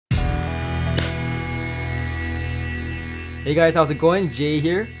Hey guys, how's it going? Jay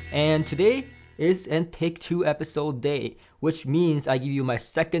here, and today is an Take 2 episode day, which means I give you my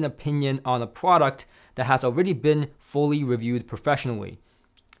second opinion on a product that has already been fully reviewed professionally.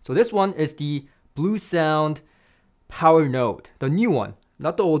 So this one is the Bluesound Powernode, the new one,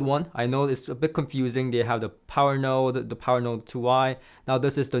 not the old one. I know it's a bit confusing. They have the Powernode, the Powernode 2i. Now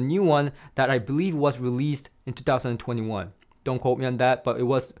this is the new one that I believe was released in 2021. Don't quote me on that, but it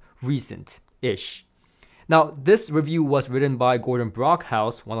was recent-ish. Now, this review was written by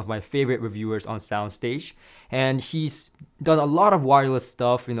Brockhouse, one of my favorite reviewers on SoundStage, and he's done a lot of wireless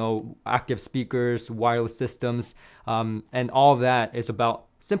stuff, active speakers, wireless systems, and all of that is about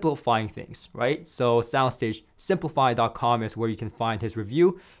simplifying things, right? So SoundStage simplify.com is where you can find his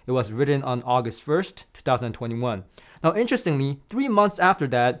review. It was written on August 1st, 2021. Now, interestingly, 3 months after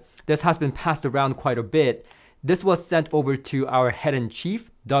that, this has been passed around quite a bit. This was sent over to our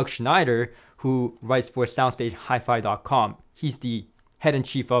head-in-chief, Doug Schneider, who writes for SoundStageHiFi.com. He's the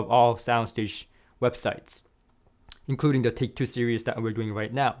head-in-chief of all SoundStage websites, including the Take 2 series that we're doing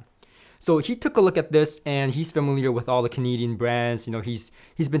right now. So he took a look at this, and he's familiar with all the Canadian brands. He's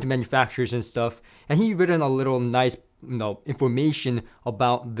been to manufacturers and stuff, and he written a little nice information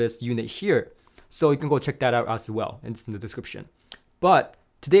about this unit here. So you can go check that out as well. It's in the description. But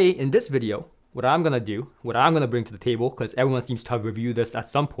today in this video, what I'm gonna bring to the table, because everyone seems to have reviewed this at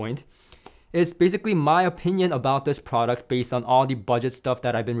some point, is basically my opinion about this product based on all the budget stuff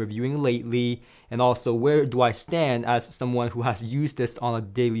that I've been reviewing lately, and also where do I stand as someone who has used this on a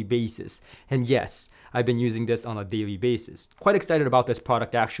daily basis. And yes, I've been using this on a daily basis. Quite excited about this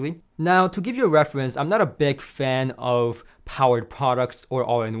product actually. Now, to give you a reference, I'm not a big fan of powered products or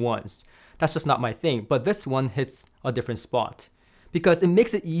all-in-ones. That's just not my thing, but this one hits a different spot because it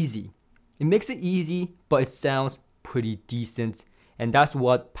makes it easy. It makes it easy, but it sounds pretty decent, and that's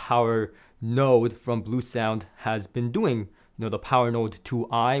what Powernode from Bluesound has been doing. The Powernode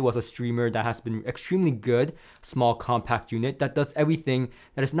 2i was a streamer that has been extremely good, small compact unit that does everything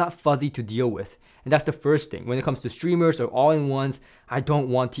that is not fuzzy to deal with. And that's the first thing. When it comes to streamers or all-in-ones, I don't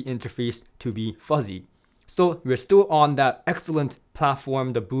want the interface to be fuzzy. So we're still on that excellent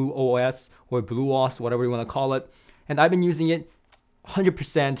platform, the Blue OS or BlueOS, whatever you want to call it. And I've been using it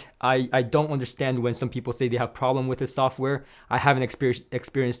 100%. I don't understand when some people say they have problem with this software. I haven't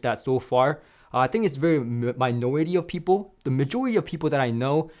experienced that so far. I think it's very minority of people. The majority of people that I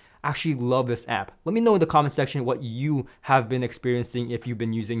know actually love this app. Let me know in the comment section what you have been experiencing if you've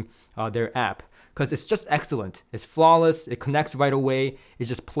been using their app, because it's just excellent. It's flawless. It connects right away. It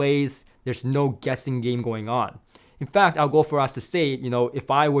just plays. There's no guessing game going on. In fact, I'll go for us to say,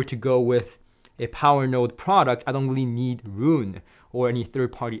 if I were to go with a Powernode product, I don't really need Rune or any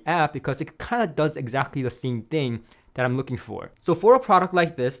third-party app because it kind of does exactly the same thing that I'm looking for. So for a product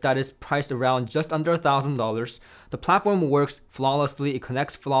like this that is priced around just under $1,000, the platform works flawlessly, it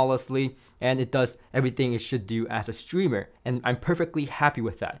connects flawlessly, and it does everything it should do as a streamer. And I'm perfectly happy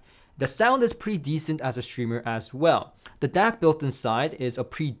with that. The sound is pretty decent as a streamer as well. The DAC built inside is a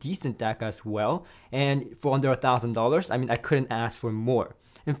pretty decent DAC as well. And for under $1,000, I couldn't ask for more.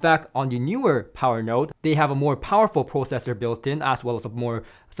 In fact, on the newer Powernode, they have a more powerful processor built in, as well as a more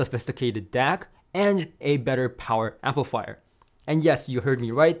sophisticated DAC and a better power amplifier. And yes, you heard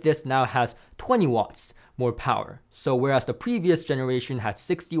me right, this now has 20 watts more power. So whereas the previous generation had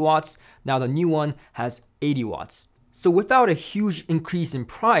 60 watts, now the new one has 80 watts. So without a huge increase in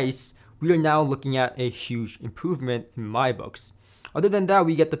price, we are now looking at a huge improvement in my books. Other than that,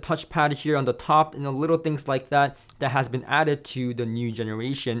 we get the touchpad here on the top and little things like that has been added to the new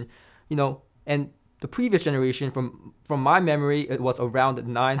generation, and the previous generation, from my memory, it was around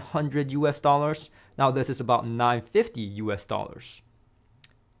 $900 US. Now this is about $950 US.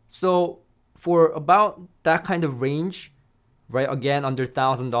 So for about that kind of range, right, again, under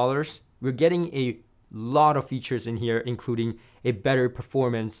 $1,000, we're getting a lot of features in here, including a better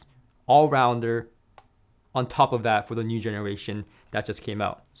performance all-rounder on top of that for the new generation that just came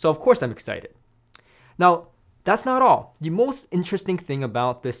out. So of course I'm excited. Now, that's not all. The most interesting thing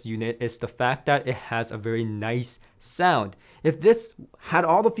about this unit is the fact that it has a very nice sound. If this had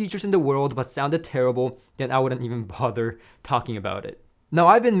all the features in the world but sounded terrible, then I wouldn't even bother talking about it. Now,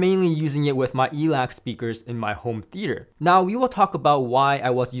 I've been mainly using it with my ELAC speakers in my home theater. Now, we will talk about why I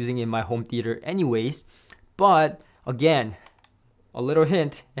was using it in my home theater anyways, but again, a little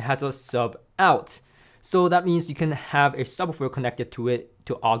hint, it has a sub out. So that means you can have a subwoofer connected to it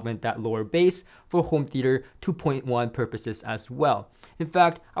to augment that lower bass for home theater 2.1 purposes as well. In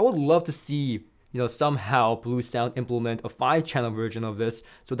fact, I would love to see somehow Bluesound implement a 5-channel version of this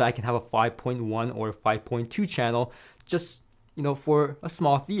so that I can have a 5.1 or 5.2 channel just for a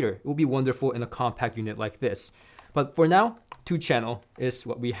small theater. It would be wonderful in a compact unit like this. But for now, 2-channel is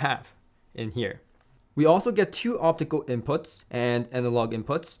what we have in here. We also get 2 optical inputs and analog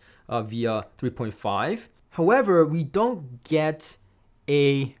inputs via 3.5. However, we don't get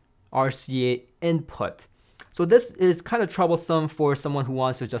a RCA input. So this is kind of troublesome for someone who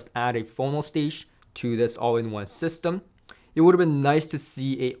wants to just add a phono stage to this all-in-one system. It would have been nice to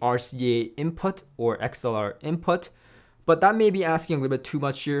see a RCA input or XLR input, but that may be asking a little bit too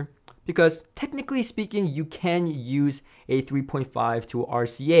much here, because technically speaking, you can use a 3.5 to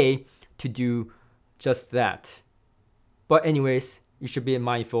RCA to do just that. But anyways, you should be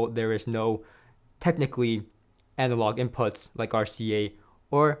mindful there is no technically analog inputs like RCA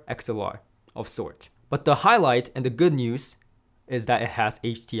or XLR of sort. But the highlight and the good news is that it has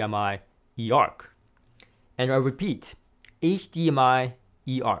HDMI eARC. And I repeat, HDMI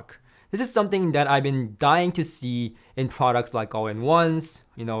eARC. This is something that I've been dying to see in products like all-in-ones,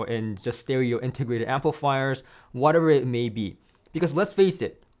 in just stereo integrated amplifiers, whatever it may be. Because let's face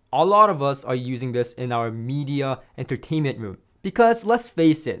it, a lot of us are using this in our media entertainment room. Because let's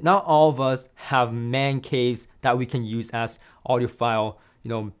face it, not all of us have man caves that we can use as audiophile,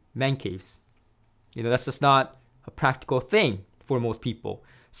 man caves. That's just not a practical thing for most people.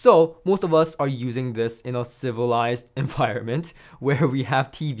 So most of us are using this in a civilized environment where we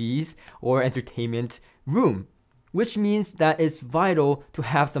have TVs or entertainment room, which means that it's vital to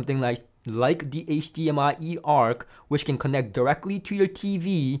have something like the HDMI eARC, which can connect directly to your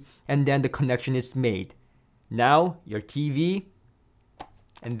TV, and then the connection is made. Now your TV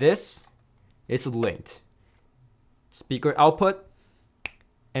and this is linked. Speaker output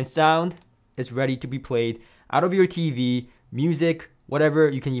and sound is ready to be played out of your TV, music, whatever.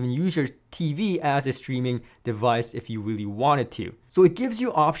 You can even use your TV as a streaming device if you really wanted to. So it gives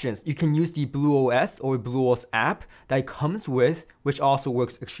you options. You can use the BlueOS or BlueOS app that it comes with, which also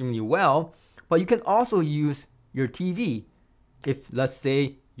works extremely well. But you can also use your TV. If, let's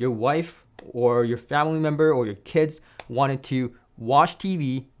say, your wife or your family member or your kids wanted to watch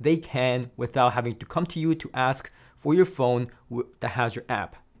TV, they can without having to come to you to ask for your phone that has your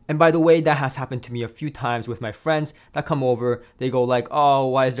app. And by the way, that has happened to me a few times with my friends that come over. They go like, oh,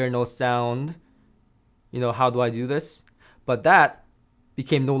 why is there no sound? How do I do this? But that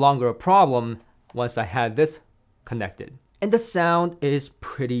became no longer a problem once I had this connected. And the sound is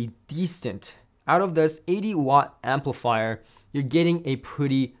pretty decent. Out of this 80-watt amplifier, you're getting a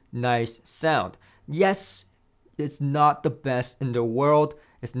pretty nice sound. Yes, it's not the best in the world.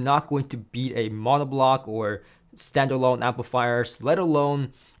 It's not going to beat a monoblock or standalone amplifiers, let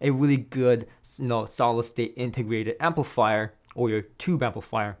alone a really good, solid state integrated amplifier or your tube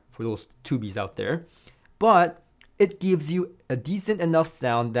amplifier for those tubies out there. But it gives you a decent enough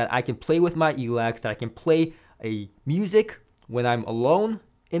sound that I can play with my ELACs, that I can play a music when I'm alone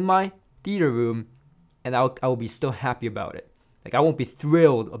in my theater room, and I will be still happy about it. Like, I won't be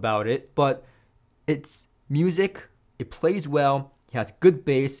thrilled about it, but it's music, it plays well, it has good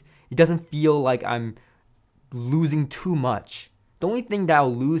bass, it doesn't feel like I'm losing too much. The only thing that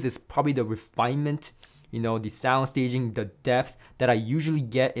I'll lose is probably the refinement, the sound staging, the depth that I usually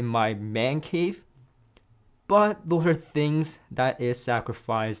get in my man cave. But those are things that is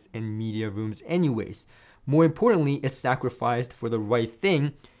sacrificed in media rooms anyways. More importantly, it's sacrificed for the right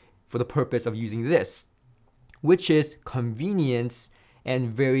thing, for the purpose of using this, which is convenience and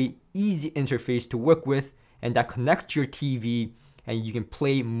very easy interface to work with, and that connects to your TV, and you can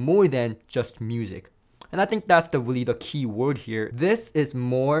play more than just music. And I think that's really the key word here. This is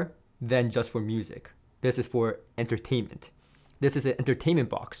more than just for music. This is for entertainment. This is an entertainment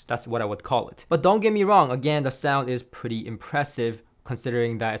box. That's what I would call it. But don't get me wrong. Again, the sound is pretty impressive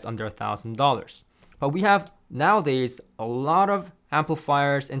considering that it's under $1,000. But we have nowadays a lot of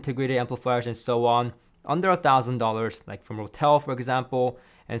amplifiers, integrated amplifiers, and so on under $1,000, like from Rotel, for example,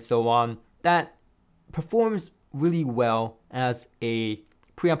 and so on, that performs really well as a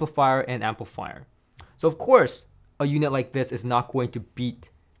preamplifier and amplifier. So of course, a unit like this is not going to beat,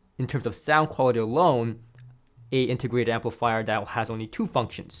 in terms of sound quality alone, a integrated amplifier that has only 2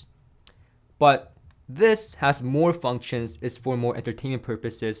 functions. But this has more functions, is for more entertainment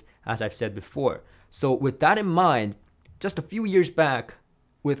purposes, as I've said before. So with that in mind, just a few years back,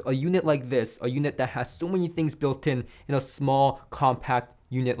 with a unit like this, a unit that has so many things built in a small, compact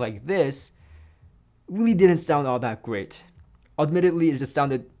unit like this, really didn't sound all that great. Admittedly, it just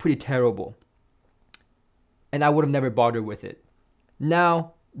sounded pretty terrible. And I would have never bothered with it.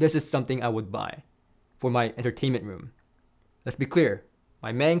 Now, this is something I would buy for my entertainment room. Let's be clear,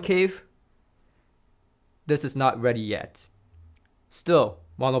 my man cave, this is not ready yet. Still,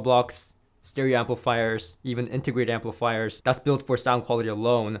 monoblocks, stereo amplifiers, even integrated amplifiers that's built for sound quality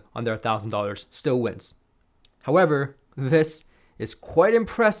alone under $1,000 still wins. However, this is quite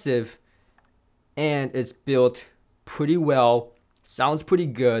impressive and it's built pretty well, sounds pretty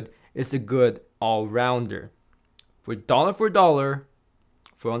good, it's a good all-rounder. For dollar,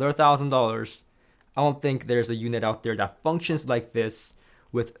 for under $1,000, I don't think there's a unit out there that functions like this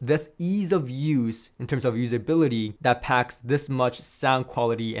with this ease of use in terms of usability that packs this much sound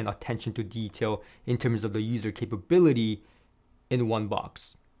quality and attention to detail in terms of the user capability in one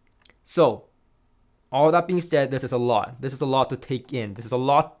box. So, all that being said, this is a lot. This is a lot to take in. This is a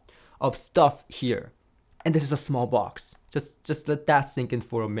lot of stuff here. And this is a small box. Just let that sink in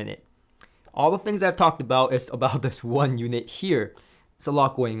for a minute. All the things I've talked about is about this one unit here. It's a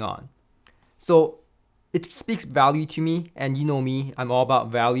lot going on. So it speaks value to me, and you know me, I'm all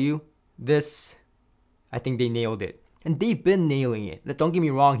about value. This, I think they nailed it. And they've been nailing it. Don't get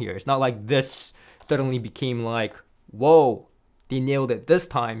me wrong here. It's not like this suddenly became like, whoa, they nailed it this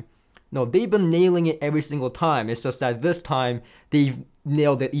time. No, they've been nailing it every single time. It's just that this time, they've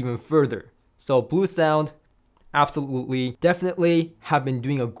nailed it even further. So Bluesound, absolutely, definitely have been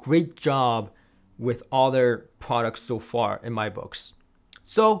doing a great job with all their products so far in my books.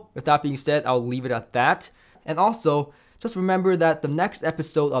 So with that being said, I'll leave it at that. And also, just remember that the next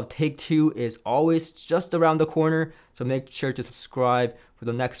episode of Take 2 is always just around the corner. So make sure to subscribe for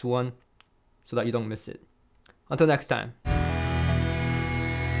the next one so that you don't miss it. Until next time.